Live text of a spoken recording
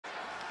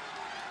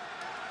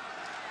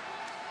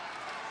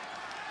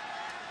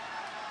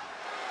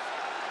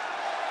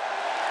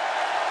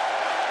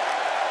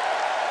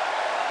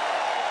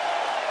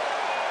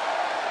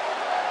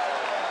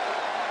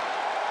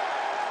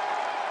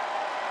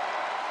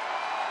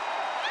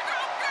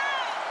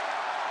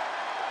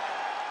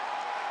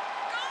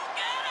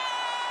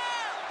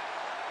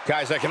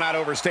Guys, I cannot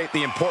overstate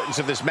the importance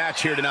of this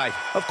match here tonight.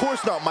 Of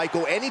course not,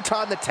 Michael.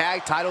 Anytime the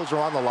tag titles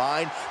are on the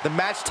line, the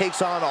match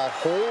takes on a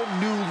whole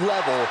new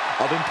level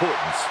of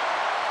importance.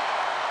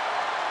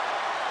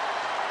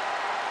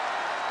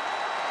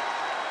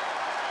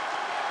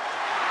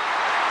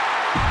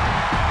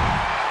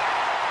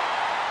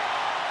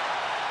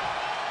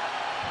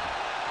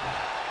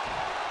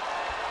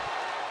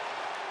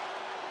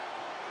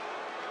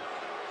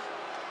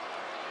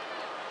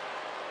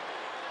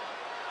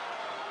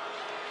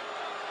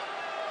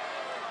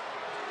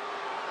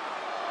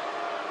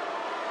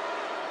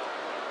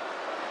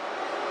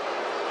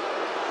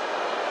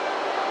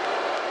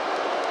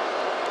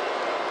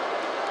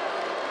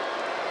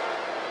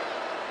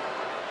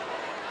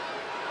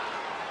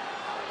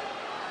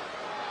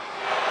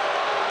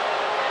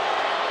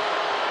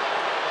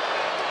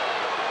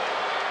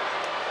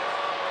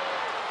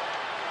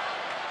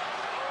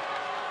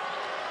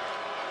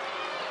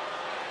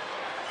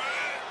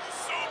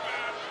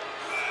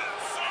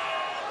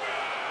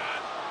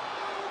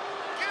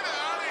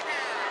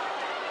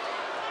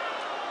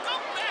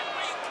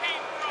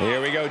 Here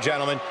we go,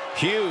 gentlemen.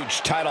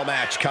 Huge title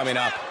match coming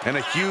up. And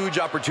a huge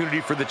opportunity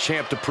for the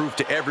champ to prove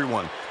to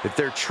everyone that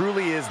there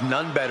truly is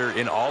none better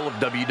in all of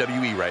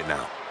WWE right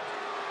now.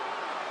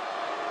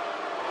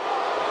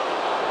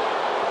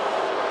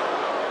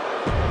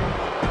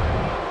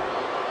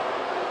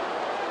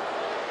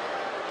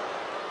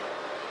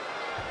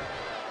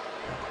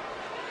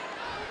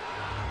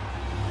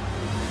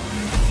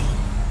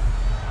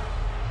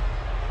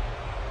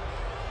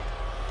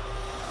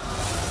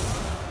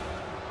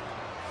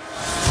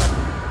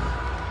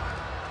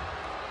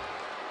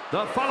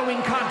 The following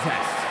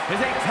contest is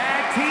a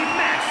tag team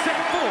match set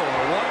for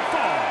one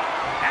fall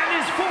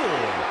and is for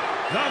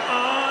the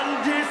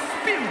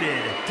Undisputed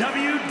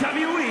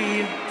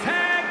WWE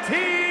Tag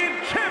Team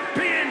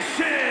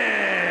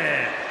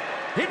Championship.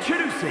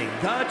 Introducing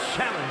the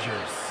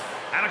challengers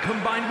at a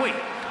combined weight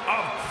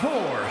of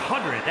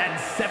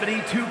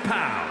 472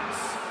 pounds,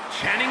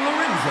 Channing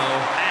Lorenzo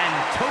and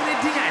Tony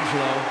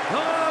D'Angelo,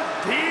 the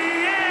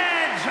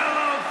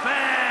D'Angelo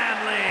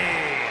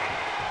family.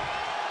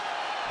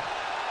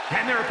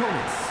 And their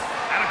opponents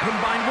at a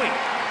combined weight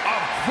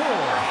of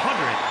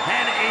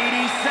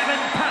 487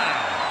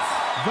 pounds,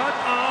 the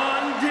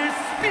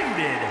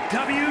Undisputed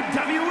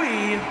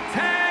WWE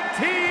Tag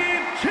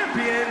Team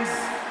Champions,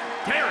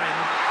 Darren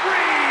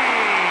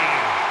Reed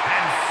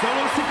and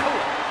Solo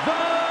Sikoa,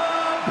 the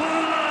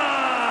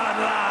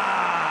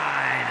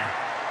Bloodline.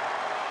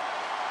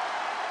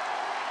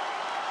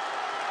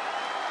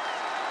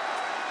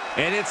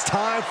 And it's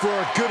time for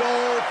a good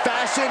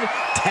old-fashioned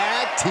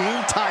tag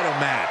team title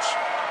match.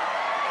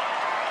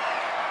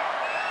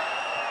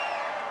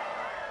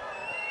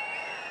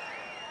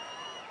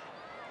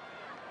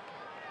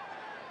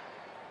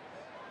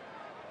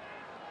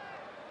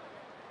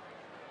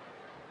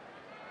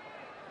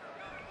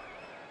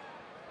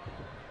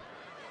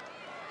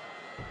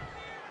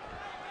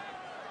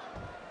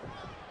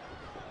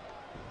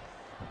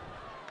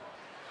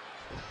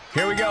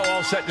 Here we go,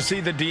 all set to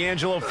see the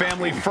D'Angelo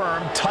family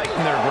firm tighten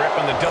their grip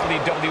on the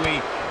WWE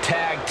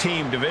Tag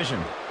Team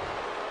division.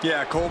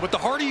 Yeah, Cole, but the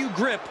harder you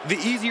grip, the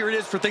easier it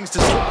is for things to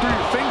slip through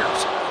your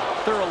fingers.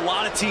 There are a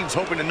lot of teams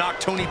hoping to knock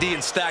Tony D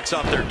and Stacks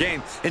off their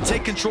game and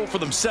take control for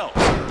themselves.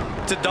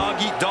 It's a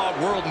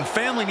dog-eat-dog world, and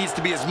family needs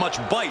to be as much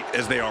bite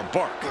as they are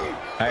bark.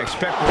 I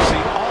expect we'll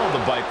see all of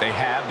the bite they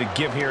have to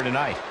give here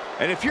tonight.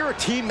 And if you're a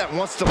team that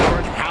wants to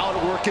learn how to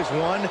work as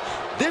one,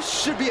 this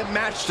should be a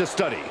match to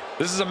study.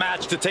 This is a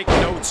match to take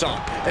notes on.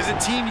 As a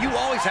team, you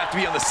always have to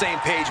be on the same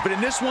page, but in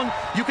this one,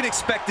 you can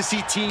expect to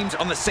see teams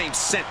on the same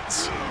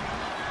sentence.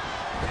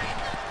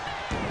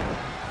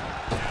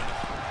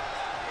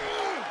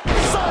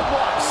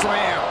 Sidewalk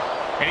slam.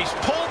 And he's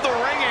pulled the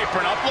ring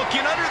apron up,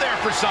 looking under there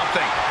for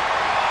something.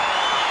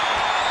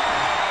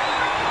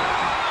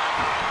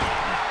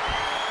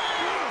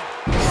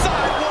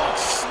 Sidewalk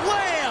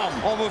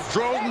slam. Almost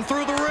drove him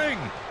through the ring.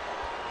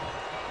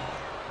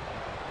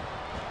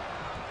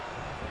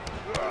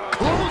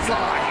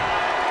 Clothesline.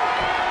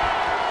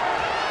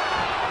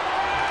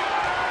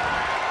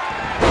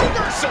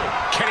 Reversal.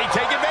 Can he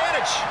take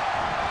advantage?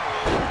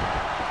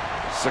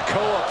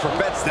 Sikoa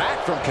prevents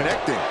that from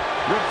connecting.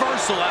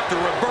 Reversal after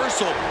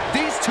reversal.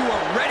 These two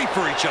are ready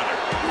for each other.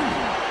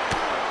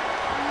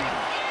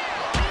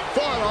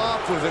 Fought off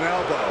with an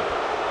elbow.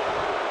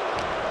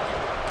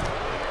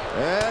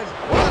 And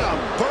what a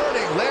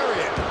burning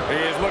lariat. He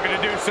is looking to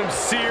do some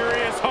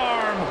serious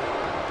harm.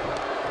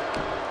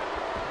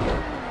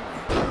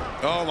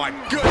 Oh my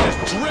goodness,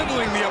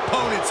 dribbling the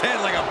opponent's head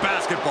like a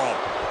basketball.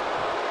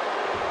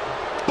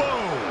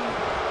 Boom!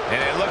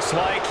 And it looks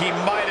like he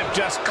might have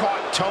just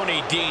caught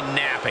Tony D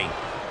napping.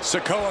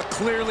 Sikoa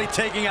clearly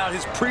taking out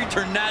his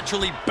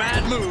preternaturally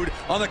bad mood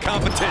on the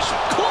competition.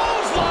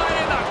 Clothesline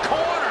in the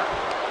corner.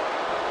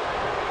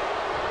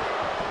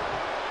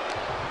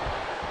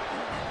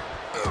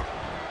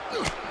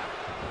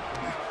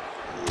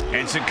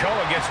 And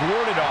Sikoa gets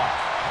warded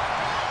off.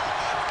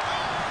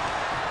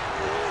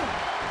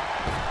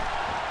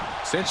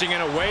 Cinching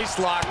in a waist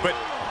lock, but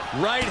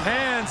Right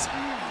hands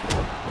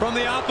from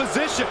the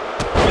opposition.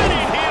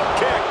 Spinning heel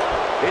kick.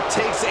 It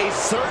takes a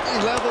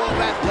certain level of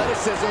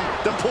athleticism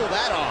to pull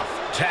that off.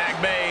 Tag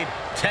made.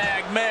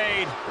 Tag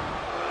made.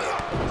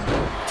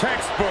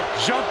 Textbook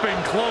jumping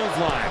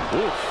clothesline.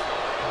 Oof.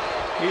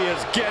 He is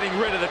getting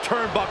rid of the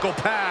turnbuckle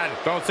pad.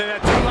 Don't say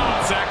that too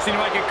loud, Saxon. You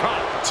might get caught.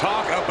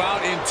 Talk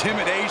about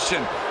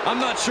intimidation. I'm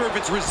not sure if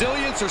it's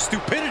resilience or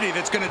stupidity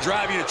that's going to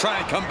drive you to try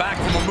and come back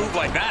from a move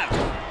like that.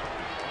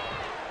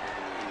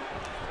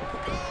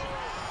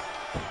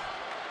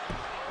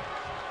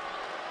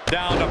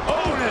 Down to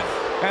opponent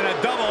and a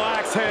double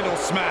axe handle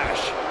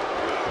smash.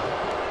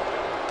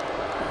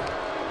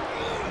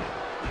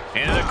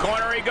 Into the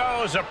corner he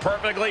goes, a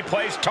perfectly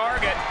placed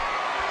target.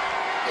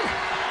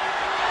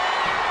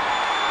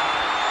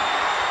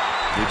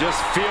 You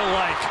just feel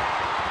like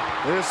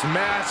this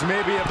match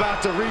may be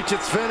about to reach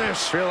its finish.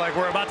 Feel like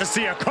we're about to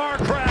see a car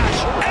crash.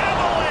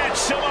 Avalanche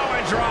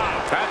Samoan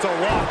drop. That's a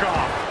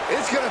walk-off.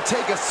 It's going to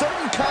take a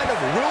certain kind of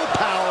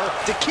willpower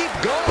to keep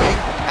going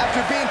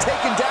after being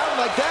taken down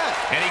like that.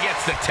 And he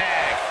gets the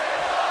tag.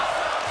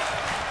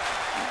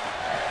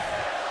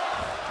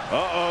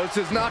 Uh-oh, this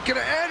is not going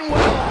to end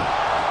well.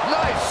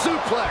 Nice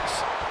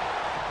suplex.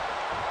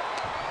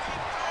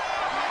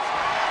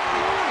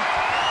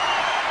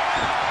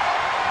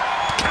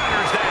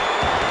 Counters that.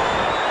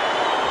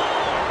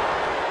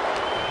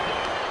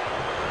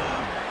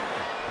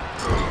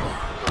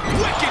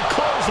 Wicked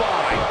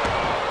clothesline.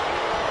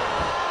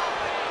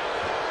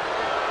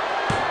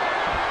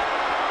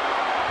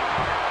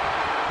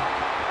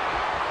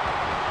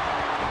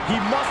 He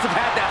must have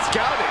had that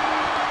scouting.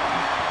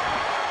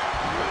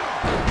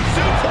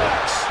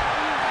 Suplex.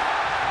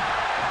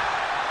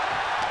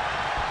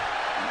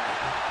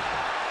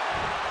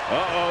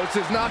 Uh-oh, this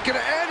is not going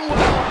to end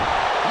well.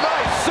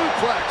 Nice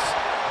suplex.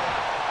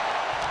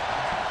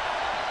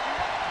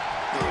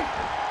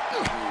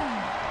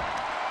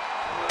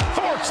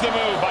 Thwarts the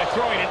move by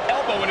throwing an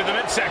elbow into the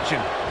midsection.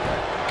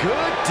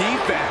 Good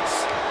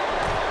defense.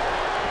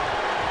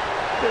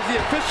 Does the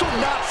official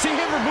not see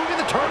him removing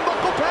the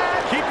turnbuckle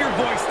pad? Keep your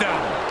voice down.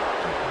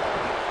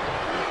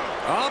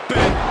 Up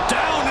and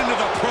down into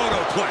the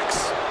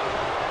protoplex.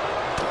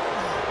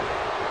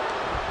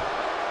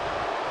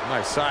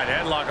 Nice side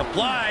headlock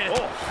applied.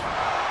 Oh,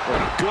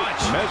 What a good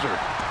measure.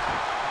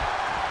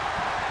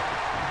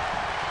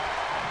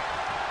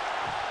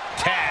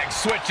 tag,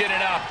 switching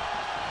it up.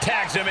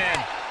 Tags him in.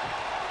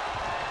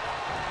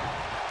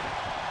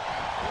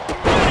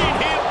 Running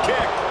heel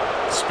kick.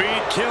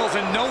 Speed kills,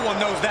 and no one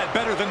knows that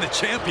better than the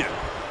champion.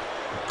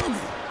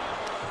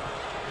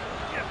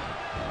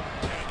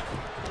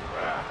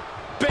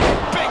 Big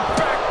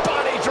back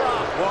body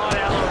drop. What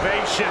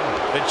elevation.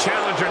 The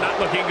challenger not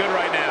looking good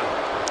right now.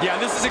 Yeah,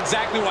 this is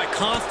exactly why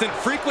constant,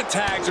 frequent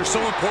tags are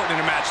so important in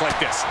a match like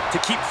this, to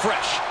keep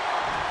fresh.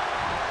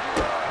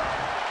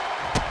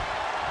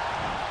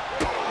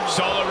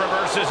 Solo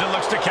reverses and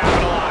looks to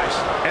capitalize.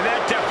 And that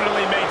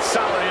definitely made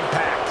solid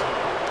impact.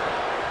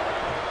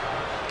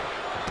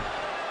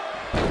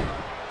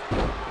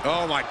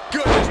 Oh, my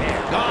goodness.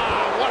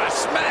 Ah, what a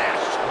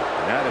smash.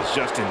 That is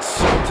just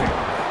insulting.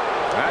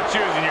 That's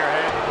using your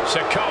head.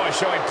 Sikoa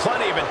showing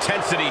plenty of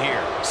intensity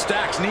here.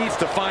 Stacks needs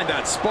to find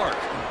that spark.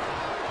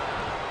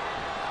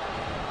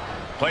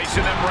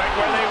 Placing them right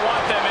where they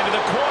want them, into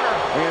the corner.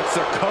 And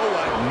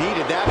Sikoa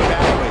needed that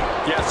badly.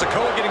 Yeah,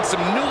 Sikoa getting some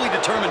newly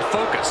determined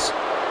focus.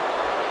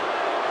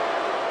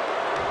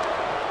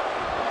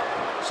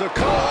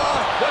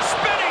 Sikoa. The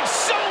spinning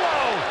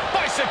solo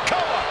by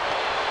Sikoa.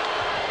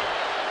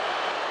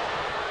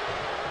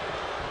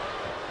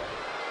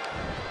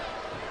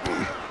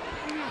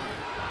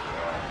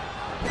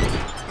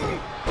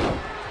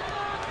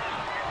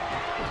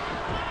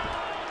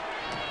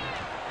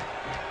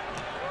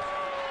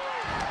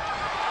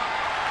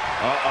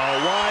 Uh-oh,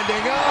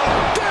 winding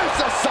up. There's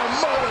a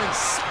Samoan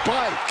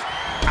spike.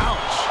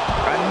 Ouch.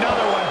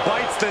 Another one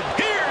bites the...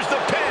 Here's the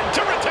pin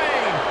to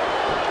retain.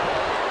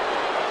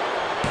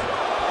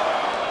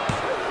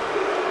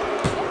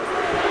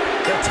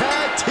 The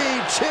tag team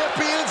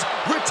champions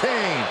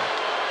retain.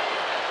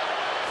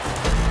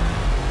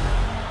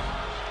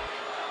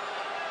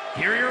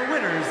 Here are your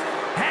winners,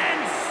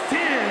 and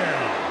still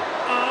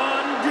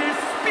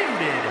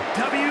undisputed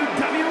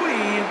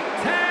WWE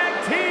Tag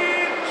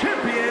Team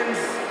Champions,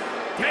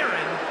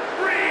 Darren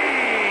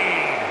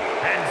Reed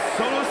and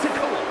Solo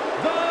Sikoa,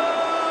 the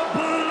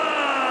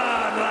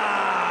Bloodline.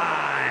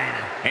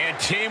 And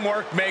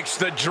teamwork makes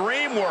the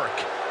dream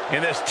work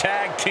in this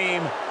tag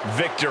team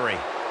victory.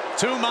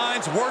 Two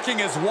minds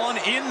working as one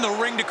in the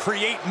ring to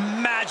create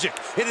magic.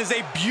 It is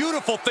a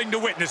beautiful thing to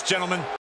witness, gentlemen.